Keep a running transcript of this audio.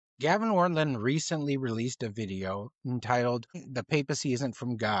Gavin Ortlund recently released a video entitled "The Papacy Isn't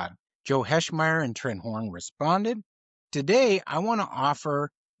from God." Joe Heschmeyer and Trent Horn responded. Today, I want to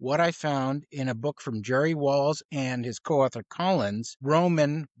offer what I found in a book from Jerry Walls and his co-author Collins,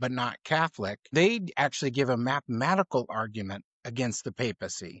 Roman but not Catholic. They actually give a mathematical argument against the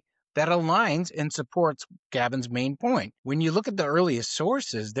papacy that aligns and supports Gavin's main point. When you look at the earliest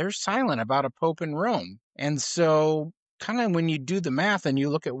sources, they're silent about a pope in Rome. And so kind of when you do the math and you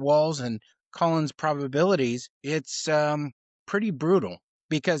look at Walls and Collins' probabilities, it's pretty brutal.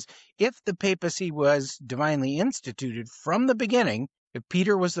 Because if the papacy was divinely instituted from the beginning, if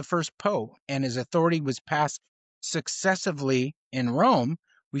Peter was the first pope and his authority was passed successively in Rome,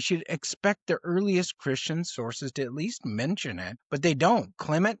 we should expect the earliest Christian sources to at least mention it, but they don't.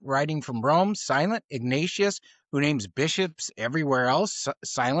 Clement, writing from Rome, silent. Ignatius, who names bishops everywhere else,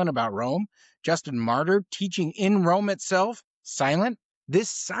 silent about Rome. Justin Martyr, teaching in Rome itself, silent. This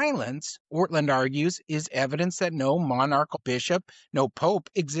silence, Ortlund argues, is evidence that no monarchical bishop, no pope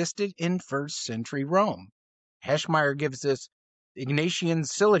existed in first century Rome. Heschmeyer gives us Ignatian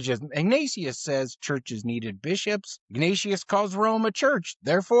syllogism. Ignatius says churches needed bishops. Ignatius calls Rome a church.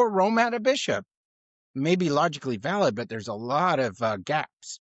 Therefore, Rome had a bishop. Maybe logically valid, but there's a lot of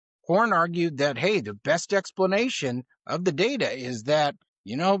gaps. Horn argued that, hey, the best explanation of the data is that,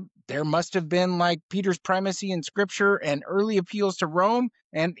 there must have been like Peter's primacy in Scripture and early appeals to Rome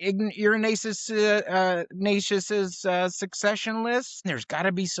and Ignatius's succession list. There's got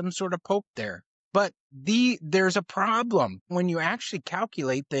to be some sort of pope there. But there's a problem. When you actually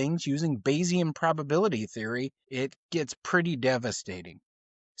calculate things using Bayesian probability theory, it gets pretty devastating.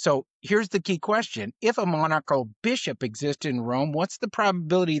 So here's the key question. If a monarchical bishop existed in Rome, what's the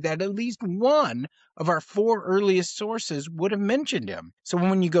probability that at least one of our four earliest sources would have mentioned him? So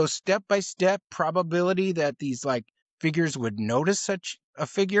when you go step by step, probability that these figures would notice such a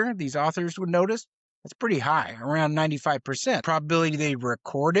figure, these authors would notice, that's pretty high, around 95%. Probability they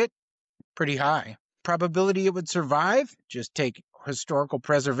record it, pretty high. Probability it would survive, just take historical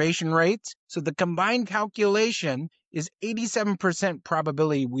preservation rates. So the combined calculation is 87%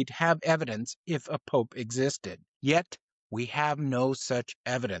 probability we'd have evidence if a pope existed. Yet, we have no such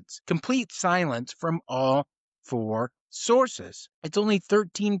evidence. Complete silence from all four sources. It's only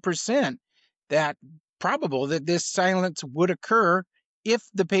 13% that probable that this silence would occur if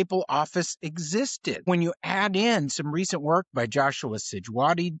the papal office existed. When you add in some recent work by Joshua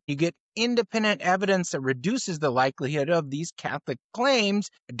Sijuwade, you get independent evidence that reduces the likelihood of these Catholic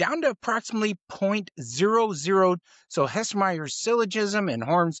claims down to approximately 0.00. So Heschmeyer's syllogism and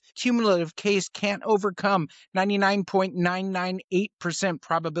Horn's cumulative case can't overcome 99.998%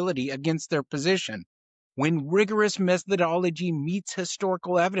 probability against their position. When rigorous methodology meets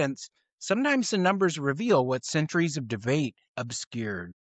historical evidence, sometimes the numbers reveal what centuries of debate obscured.